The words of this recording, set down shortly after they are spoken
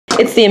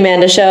It's the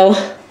Amanda Show.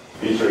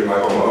 Featuring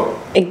Michael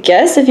Mo. I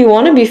guess if you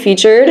want to be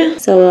featured.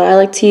 So I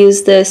like to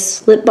use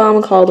this lip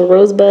balm called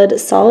Rosebud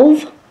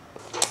Salve.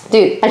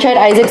 Dude, I tried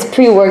Isaac's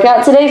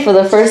pre-workout today for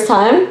the first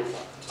time.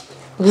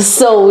 It was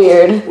so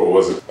weird. What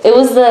was it? It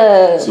was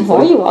the... Why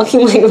are you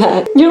walking like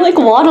that? You're like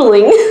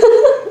waddling.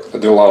 I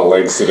did a lot of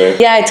legs today.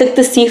 Yeah, I took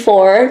the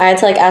C4. I had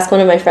to like ask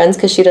one of my friends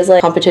because she does like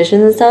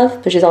competitions and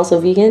stuff, but she's also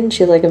vegan.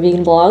 She has like a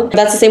vegan blog.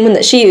 That's the same one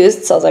that she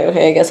used, so I was like,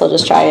 okay, I guess I'll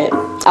just try it.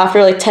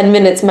 After like 10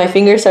 minutes, my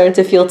fingers started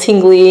to feel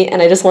tingly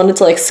and I just wanted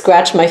to like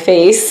scratch my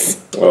face.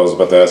 I was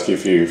about to ask you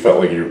if you felt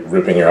like you were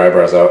ripping your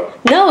eyebrows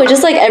out. No, it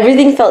just like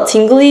everything felt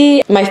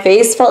tingly. My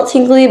face felt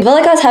tingly. I felt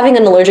like I was having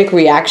an allergic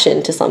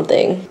reaction to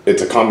something.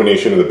 It's a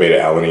combination of the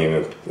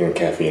beta-alanine and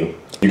caffeine.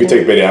 You can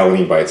take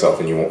beta-alanine by itself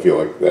and you won't feel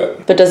like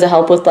that. But does it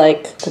help with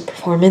like the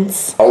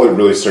performance? All it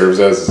really serves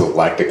as is a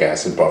lactic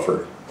acid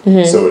buffer.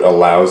 So it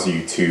allows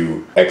you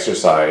to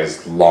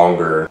exercise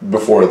longer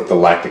before the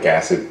lactic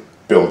acid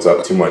builds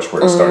up too much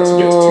where it starts to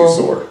get too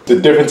sore.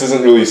 The difference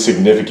isn't really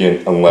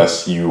significant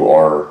unless you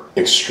are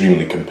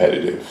extremely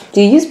competitive. Do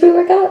you use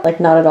pre-workout?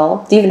 Like not at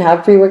all? Do you even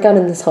have pre-workout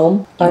in this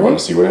home? Do you want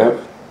to see what I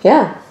have?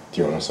 Yeah.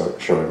 Do you want to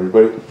show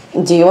everybody?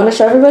 Do you want to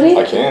show everybody?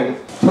 I can.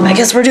 I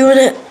guess we're doing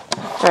it.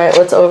 Alright,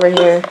 what's over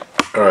here?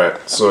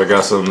 Alright, so I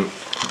got some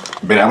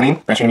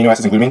beta-alanine, branched-chain amino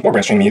acids and glutamine, or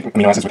branched-chain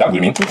amino acids without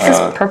glutamine. It's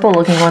this purple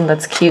looking one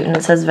that's cute and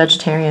it says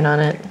vegetarian on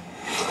it.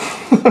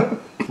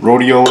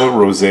 Rhodiola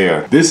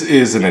rosea. This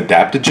is an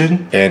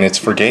adaptogen and it's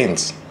for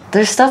gains.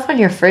 There's stuff on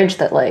your fridge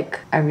that like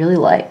I really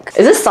like.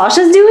 Is this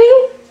Sasha's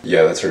doing?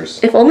 Yeah, that's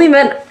hers. If only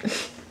meant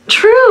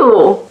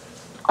true.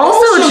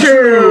 Also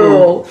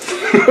true.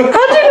 How'd you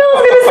know I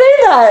was gonna say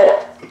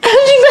that?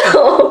 How'd you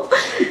know?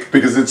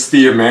 Because it's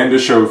the Amanda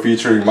Show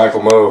featuring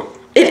Michael Mo.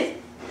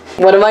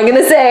 What am I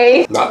gonna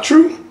say? Not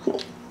true.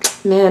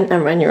 Man,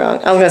 never mind, you're wrong.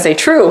 I was gonna say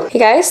true. Hey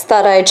guys,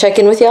 thought I'd check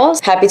in with y'all.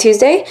 Happy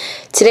Tuesday.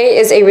 Today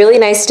is a really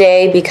nice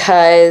day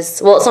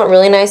because, well, it's not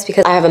really nice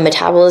because I have a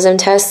metabolism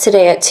test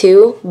today at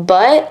 2,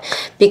 but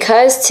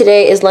because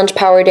today is lunch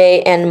power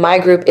day and my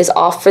group is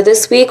off for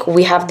this week,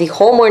 we have the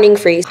whole morning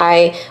free.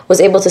 I was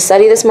able to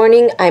study this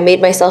morning. I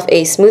made myself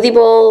a smoothie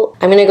bowl.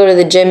 I'm gonna go to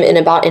the gym in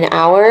about an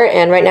hour,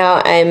 and right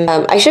now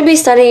I should be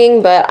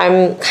studying, but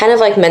I'm kind of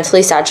like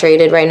mentally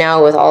saturated right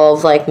now with all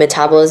of like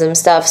metabolism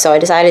stuff, so I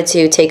decided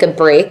to take a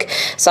break.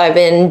 So I've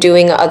been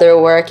doing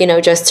other work, you know,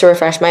 just to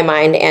refresh my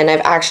mind, and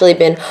I've actually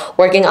been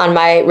working on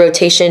my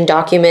rotation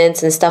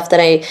documents and stuff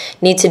that I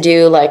need to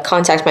do, like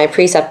contact my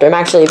preceptor. I'm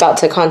actually about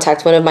to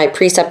contact one of my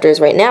preceptors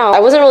right now. I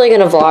wasn't really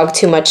gonna vlog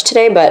too much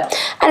today, but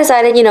I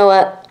decided, you know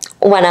what?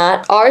 Why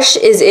not? Arsh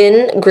is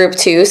in group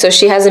 2, so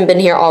she hasn't been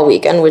here all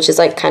weekend, which is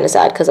like kind of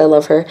sad because I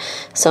love her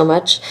so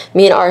much.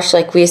 Me and Arsh,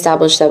 like, we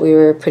established that we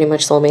were pretty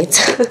much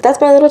soulmates.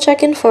 That's my little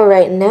check-in for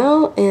right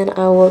now, and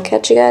I will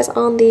catch you guys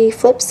on the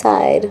flip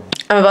side.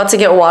 I'm about to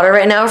get water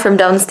right now from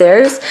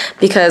downstairs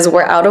because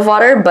we're out of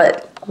water,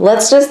 but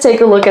let's just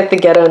take a look at the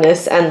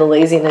ghetto-ness and the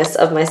laziness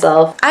of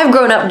myself. I've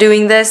grown up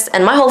doing this,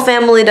 and my whole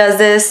family does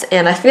this,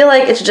 and I feel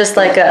like it's just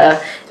like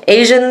a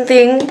Asian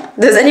thing.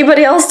 Does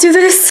anybody else do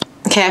this?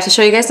 Okay, I have to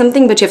show you guys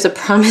something, but you have to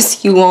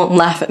promise you won't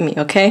laugh at me,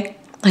 okay?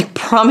 Like,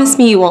 promise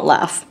me you won't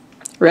laugh.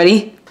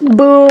 Ready?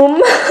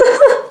 Boom.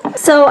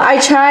 So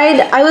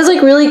I was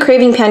like really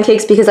craving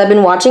pancakes because I've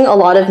been watching a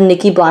lot of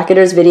Nikki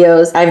Blacketter's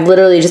videos. I've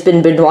literally just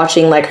been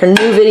watching like her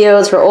new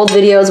videos, her old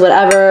videos,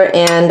 whatever,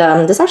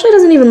 and this actually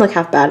doesn't even look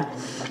half bad.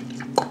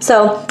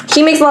 So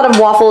she makes a lot of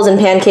waffles and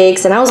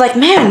pancakes, and I was like,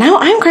 man, now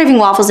I'm craving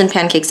waffles and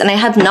pancakes, and I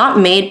have not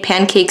made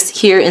pancakes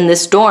here in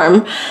this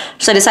dorm,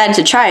 so I decided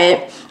to try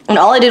it. And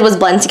all I did was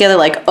blend together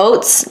like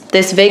oats,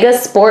 this Vega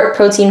Sport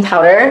protein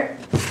powder.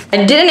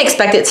 I didn't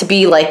expect it to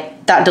be like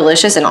that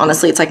delicious, and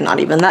honestly it's like not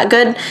even that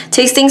good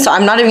tasting, so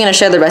I'm not even gonna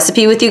share the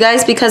recipe with you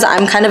guys because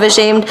I'm kind of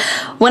ashamed.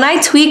 When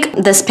I tweak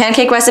this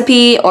pancake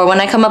recipe or when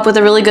I come up with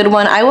a really good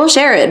one, I will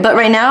share it, but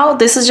right now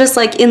this is just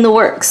like in the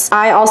works.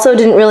 I also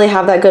didn't really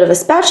have that good of a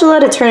spatula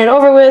to turn it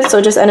over with, so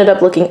it just ended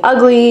up looking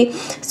ugly,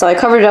 so I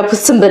covered it up with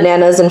some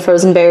bananas and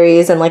frozen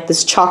berries and like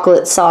this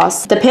chocolate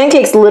sauce. The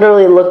pancakes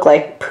literally look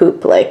like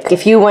poop. Like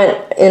if you went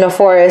in a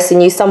forest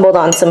and you stumbled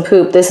on some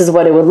poop, this is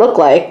what it would look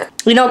like.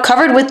 You know,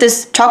 covered with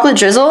this chocolate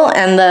drizzle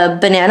and the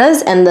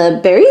bananas and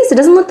the berries, it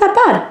doesn't look that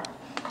bad.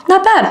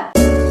 Not bad.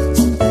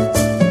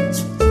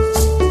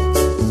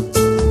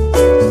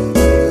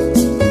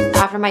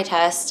 After my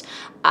test,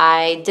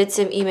 I did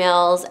some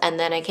emails and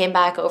then I came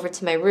back over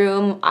to my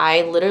room.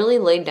 I literally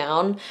laid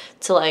down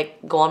to like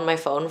go on my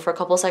phone for a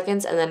couple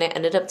seconds, and then I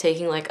ended up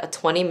taking like a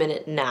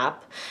 20-minute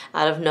nap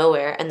out of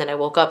nowhere, and then I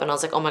woke up and I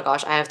was like, oh my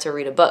gosh, I have to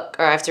read a book,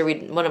 or I have to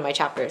read one of my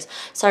chapters.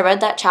 So I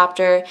read that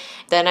chapter,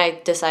 then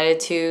I decided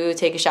to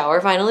take a shower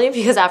finally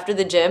because after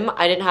the gym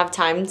I didn't have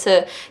time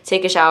to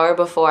take a shower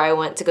before I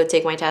went to go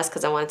take my test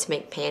because I wanted to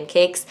make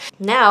pancakes.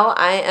 Now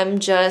I am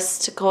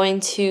just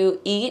going to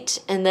eat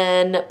and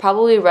then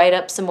probably write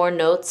up some more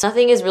notes.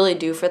 Nothing is really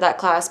due for that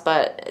class,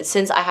 but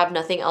since I have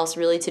nothing else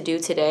really to do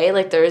today,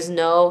 like there is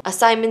no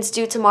assignments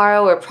due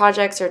tomorrow or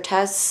projects or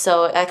tests,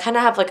 so I kind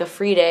of have like a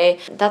free day.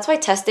 That's why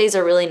test days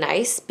are really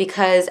nice,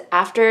 because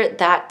after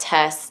that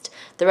test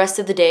the rest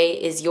of the day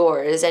is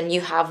yours and you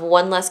have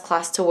one less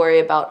class to worry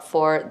about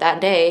for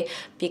that day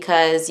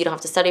because you don't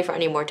have to study for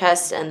any more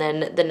tests, and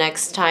then the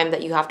next time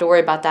that you have to worry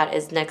about that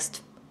is the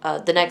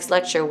next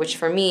lecture, which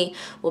for me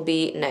will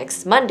be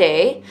next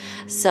Monday.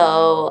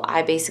 So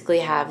I basically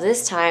have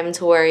this time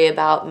to worry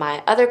about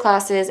my other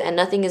classes, and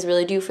nothing is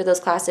really due for those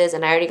classes,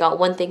 and I already got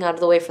one thing out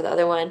of the way for the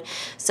other one.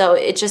 So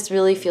it just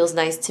really feels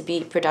nice to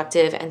be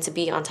productive and to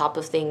be on top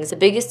of things. The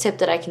biggest tip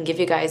that I can give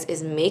you guys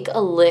is make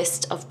a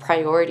list of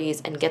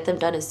priorities and get them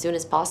done as soon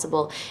as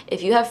possible.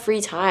 If you have free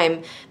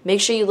time,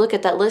 make sure you look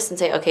at that list and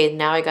say, okay,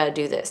 now I gotta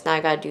do this, now I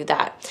gotta do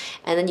that.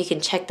 And then you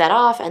can check that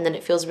off, and then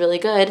it feels really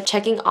good.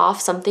 Checking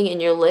off something in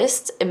your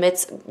list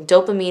emits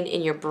dopamine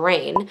in your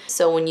brain.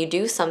 So when you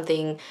do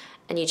something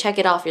and you check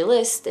it off your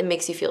list, it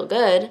makes you feel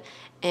good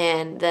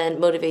and then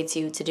motivates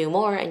you to do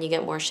more, and you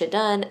get more shit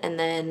done, and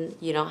then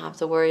you don't have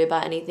to worry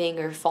about anything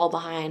or fall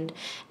behind.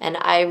 And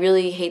I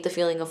really hate the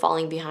feeling of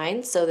falling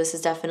behind, so this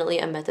is definitely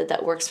a method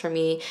that works for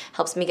me,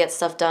 helps me get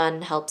stuff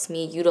done, helps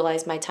me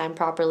utilize my time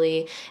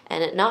properly,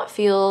 and it not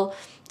feel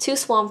too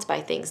swamped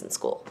by things in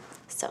school.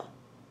 So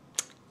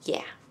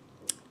yeah,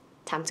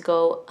 time to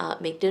go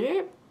make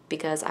dinner,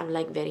 because I'm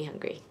like very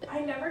hungry. I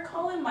never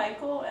call him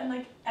Michael, and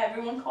like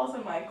everyone calls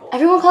him Michael.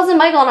 Everyone calls him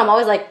Michael, and I'm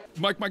always like,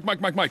 Mike.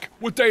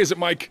 What day is it,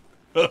 Mike?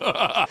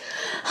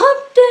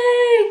 hump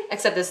day!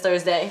 Except it's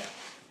Thursday.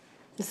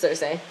 It's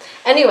Thursday.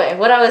 Anyway,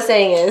 what I was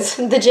saying is,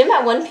 the gym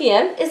at 1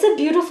 p.m. is a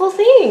beautiful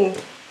thing.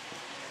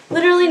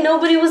 Literally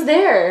nobody was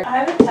there. I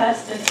have a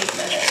test in 8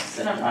 minutes,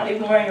 and I'm not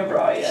even wearing a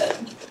bra yet.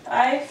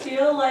 I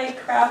feel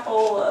like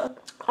crapola.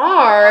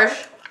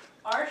 Arsh.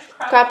 Arsh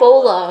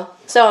Crapola.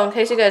 So, in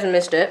case you guys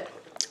missed it,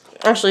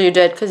 actually you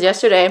did, because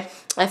yesterday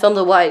I filmed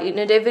a Why I Eat in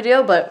a Day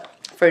video, but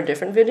for a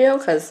different video,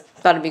 because I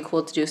thought it'd be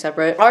cool to do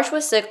separate. Arsh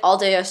was sick all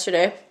day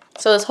yesterday,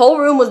 so this whole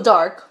room was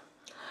dark,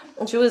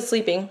 and she was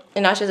sleeping,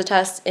 and now she has a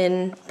test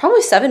in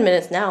probably 7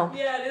 minutes now.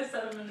 Yeah, it is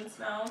 7 minutes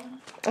now.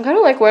 I kind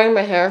of like wearing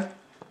my hair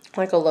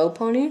like a low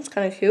pony. It's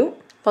kind of cute.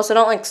 Plus, I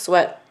don't like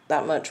sweat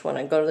that much when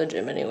I go to the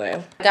gym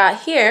anyway. I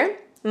got here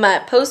my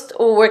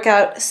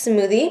post-workout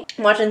smoothie.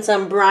 I'm watching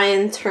some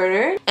Brian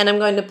Turner, and I'm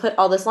going to put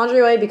all this laundry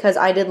away because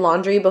I did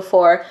laundry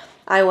before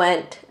I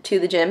went to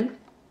the gym.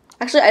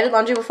 Actually, I did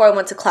laundry before I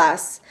went to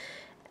class,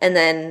 and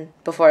then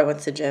before I went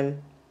to the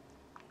gym.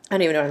 I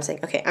don't even know what I'm saying.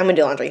 Okay, I'm gonna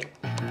do laundry.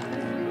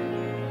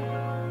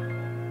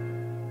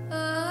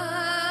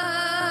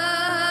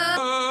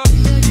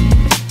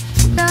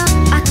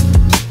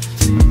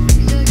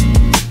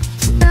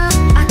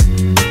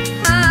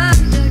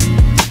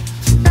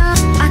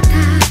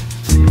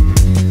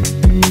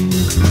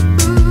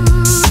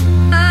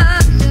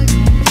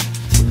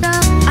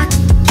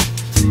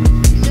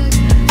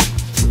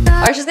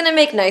 She's gonna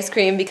make nice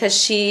cream because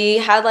she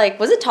had like,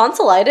 was it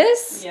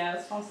tonsillitis? Yeah,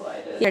 it's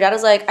tonsillitis. Your dad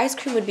was like, ice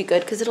cream would be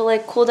good because it'll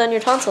like cool down your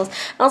tonsils.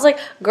 And I was like,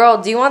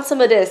 girl, do you want some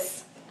of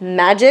this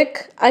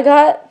magic I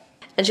got?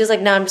 And she was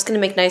like, no, I'm just gonna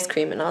make nice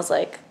cream. And I was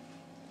like,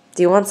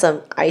 do you want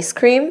some ice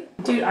cream?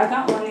 Dude, I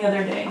got one the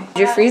other day.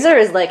 Your freezer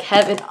is like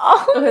heaven.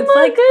 Oh, it's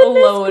my like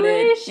goodness loaded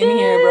gracious. in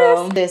here,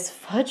 bro. This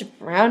fudge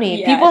brownie.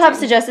 Yeah, People have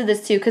suggested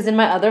this too, because in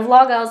my other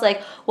vlog, I was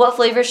like, what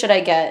flavor should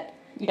I get?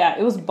 Yeah,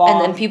 it was bomb.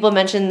 And then people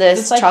mentioned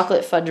this like,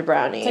 chocolate fudge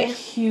brownie. It's like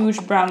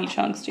huge brownie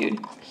chunks,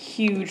 dude.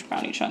 Huge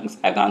brownie chunks.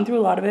 I've gone through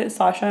a lot of it.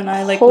 Sasha and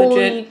I like Holy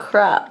legit.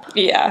 crap.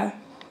 Yeah.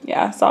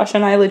 Yeah, Sasha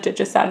and I legit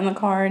just sat in the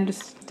car and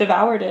just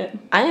devoured it.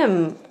 I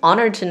am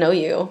honored to know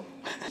you.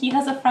 He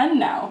has a friend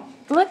now.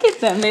 Look at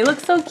them. They look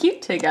so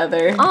cute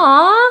together.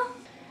 Aww.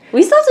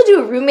 We still have to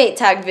do a roommate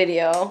tag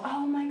video.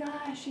 Oh my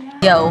gosh, yeah.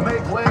 Yo.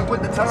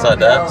 What's up,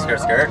 Dad?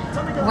 Skirt.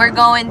 We're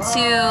going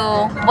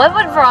to... What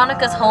would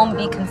Veronica's home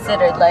be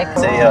considered? Like...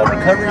 It's a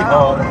recovery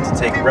home to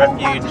take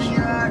refuge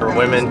for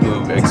women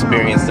who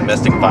experience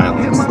domestic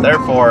violence.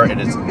 Therefore, it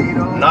is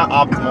not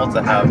optimal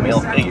to have male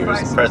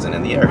figures present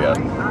in the area.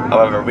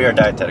 However, we are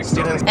dietetic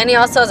students. And he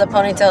also has a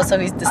ponytail, so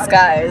he's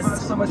disguised.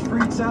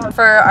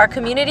 For our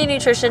community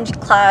nutrition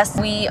class,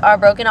 we are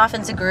broken off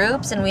into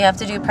groups, and we have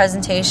to do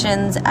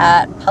presentations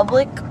at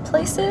public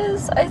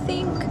places, I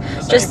think.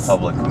 Just a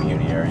public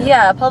community area.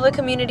 Yeah, a public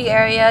community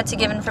area to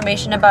give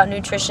information about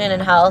nutrition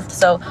and health.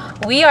 So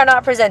we are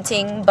not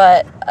presenting,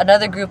 but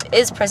another group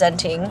is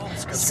presenting.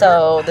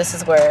 So this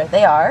is where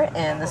they are,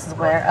 and this is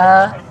where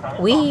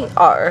we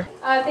are.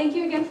 Thank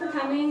you again for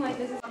coming. Like,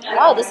 this is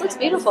Wow, this looks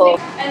beautiful.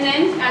 And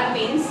then add the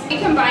beans. We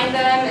combine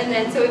them, and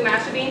then so we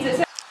mash the beans.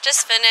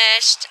 Just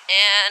finished,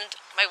 and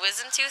my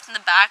wisdom tooth in the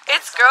back,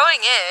 it's growing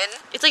in.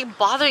 It's like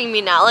bothering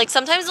me now. Like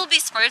sometimes there'll be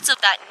spurts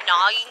of that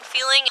gnawing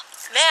feeling.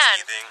 Man,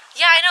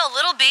 yeah, I know,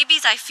 little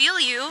babies, I feel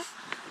you.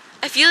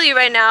 I feel you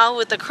right now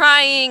with the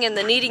crying and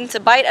the needing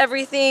to bite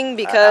everything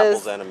because...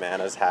 Apples and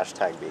Amanda's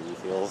hashtag baby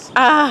feels.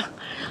 I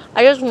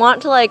just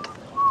want to like...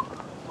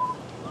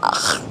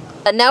 Ugh.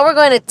 Now we're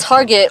going to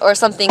Target or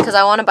something because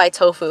I want to buy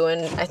tofu,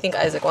 and I think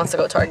Isaac wants to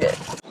go Target.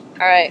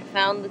 Alright,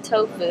 found the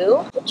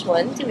tofu. Which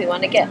one do we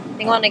want to get? I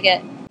think I want to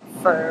get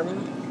firm.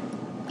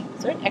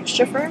 Is there an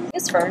extra firm? I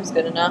guess firm's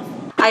good enough.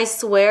 I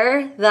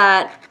swear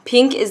that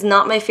pink is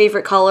not my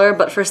favorite color,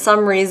 but for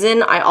some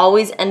reason, I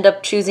always end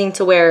up choosing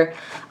to wear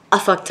a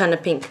fuck ton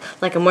of pink.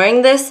 Like I'm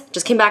wearing this,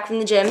 just came back from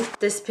the gym,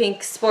 this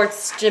pink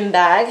sports gym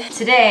bag.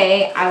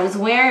 Today, I was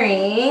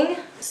wearing,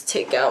 let's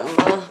take out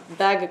my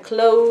bag of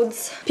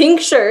clothes.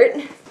 Pink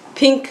shirt,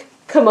 pink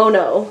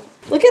kimono.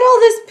 Look at all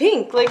this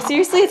pink. Like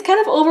seriously, it's kind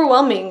of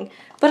overwhelming.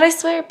 But I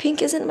swear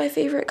pink isn't my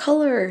favorite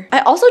color. I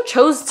also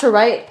chose to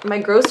write my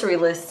grocery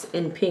list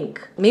in pink.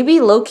 Maybe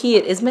low-key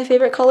it is my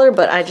favorite color,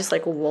 but I just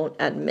like won't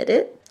admit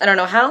it. I don't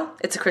know how,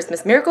 it's a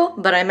Christmas miracle,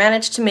 but I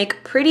managed to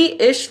make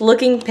pretty-ish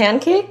looking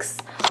pancakes.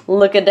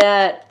 Look at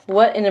that.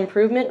 What an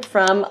improvement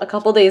from a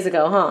couple days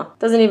ago, huh?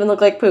 Doesn't even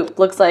look like poop.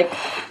 Looks like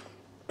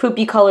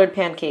poopy colored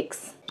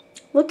pancakes.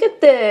 Look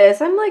at this.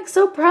 I'm like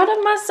so proud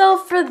of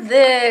myself for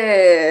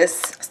this.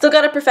 Still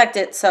gotta perfect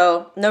it,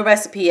 so no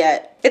recipe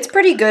yet. It's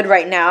pretty good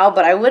right now,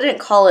 but I wouldn't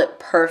call it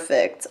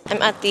perfect.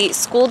 I'm at the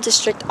school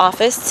district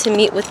office to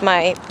meet with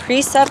my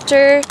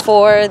preceptor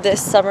for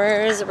this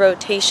summer's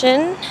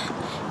rotation.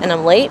 And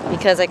I'm late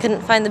because I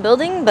couldn't find the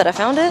building, but I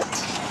found it.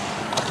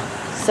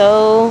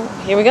 So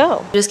here we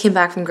go. I just came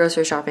back from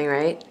grocery shopping,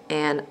 right?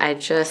 And I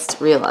just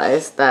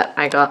realized that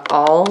I got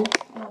all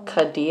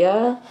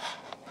Kadia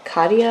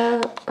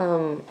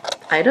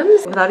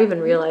items without even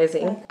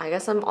realizing. I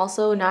guess I'm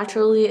also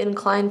naturally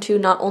inclined to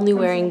not only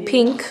wearing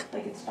pink,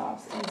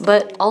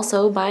 but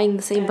also buying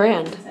the same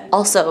brand.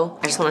 Also,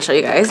 I just want to show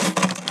you guys.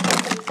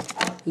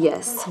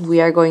 Yes,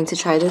 we are going to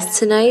try this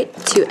tonight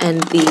to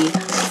end the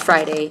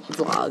Friday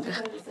vlog.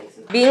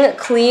 Being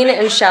clean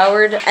and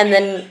showered and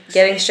then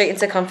getting straight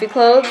into comfy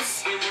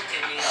clothes,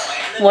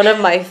 one of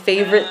my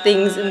favorite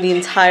things in the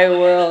entire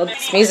world.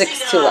 This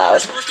music's too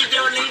loud.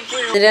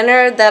 The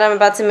dinner that I'm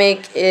about to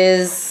make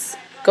is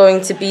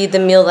going to be the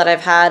meal that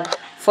I've had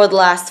for the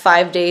last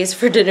 5 days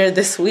for dinner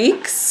this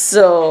week,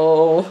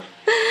 so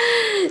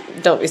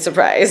don't be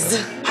surprised.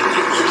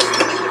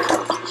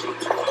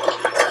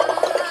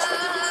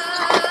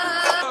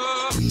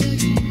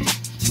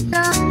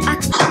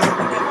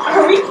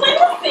 Are we playing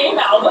the same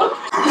album?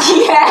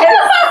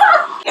 Yes!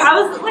 I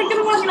was like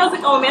gonna watch it and I was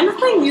like, oh Amanda's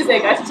playing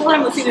music. I should tell her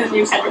I'm listening to the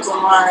new Kendrick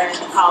Lamar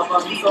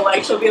album. So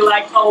like she'll be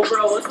like, oh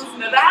bro, let's listen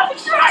to that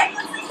track.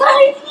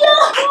 Like, yo!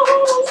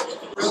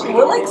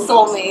 We're like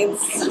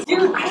soulmates.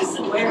 Dude, I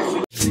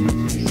swear.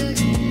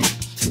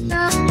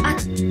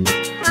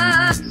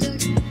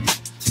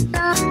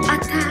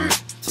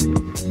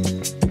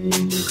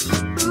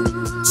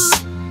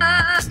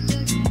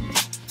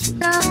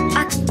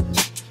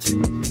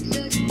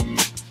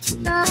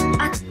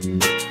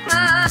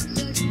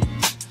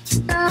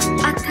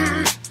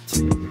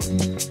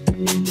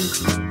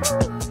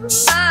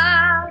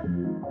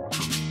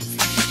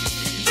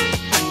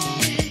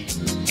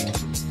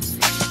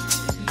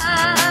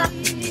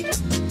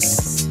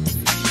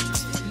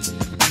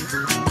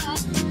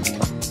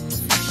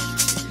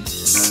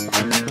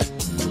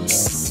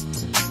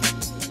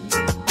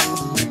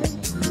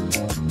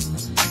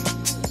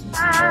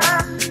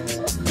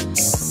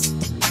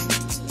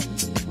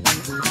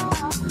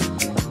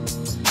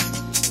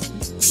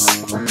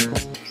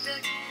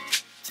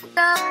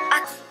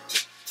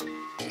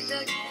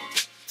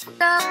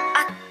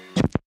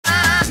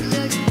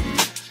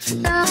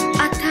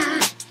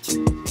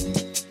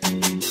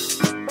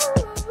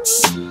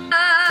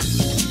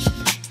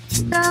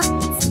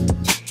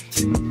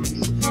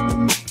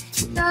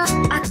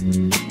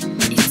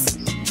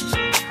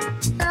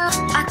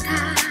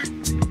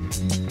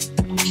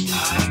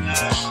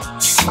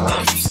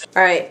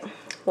 Alright,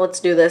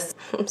 let's do this.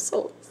 I'm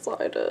so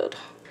excited.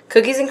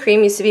 Cookies and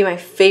cream used to be my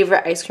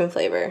favorite ice cream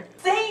flavor.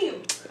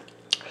 Same!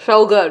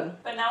 So good.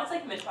 But now it's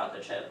like mint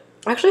chocolate chip.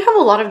 I actually have a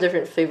lot of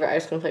different favorite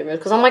ice cream flavors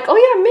because I'm like, oh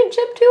yeah, mint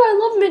chip too. I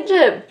love mint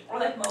chip. Or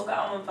like mocha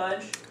almond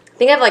fudge. I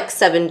think I have like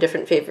 7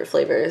 different favorite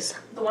flavors.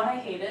 The one I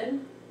hated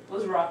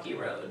was Rocky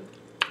Road.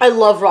 I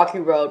love Rocky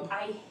Road.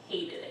 I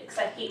hated it because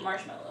I hate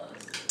marshmallows.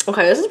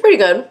 Okay, this is pretty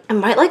good. I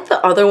might like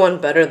the other one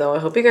better though. I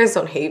hope you guys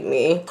don't hate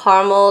me.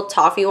 Caramel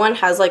toffee one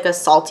has like a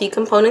salty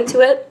component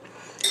to it.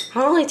 I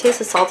don't really taste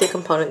the salty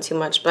component too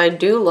much, but I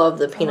do love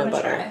the peanut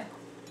butter. Try.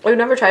 Oh, you've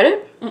never tried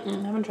it? I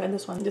haven't tried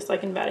this one. Just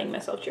like inviting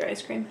myself to your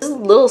ice cream. This is a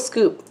little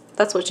scoop.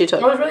 That's what she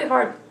took. It was really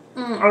hard.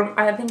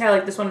 I think I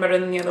like this one better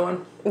than the other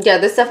one. Yeah,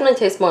 this definitely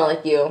tastes more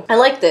like you. I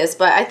like this,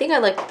 but I think I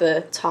like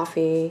the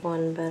toffee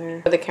one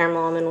better. Or the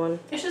caramel almond one.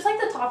 It's just like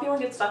the toffee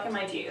one gets stuck in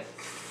my teeth.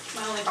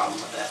 My only problem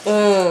with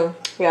it.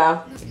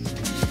 Yeah.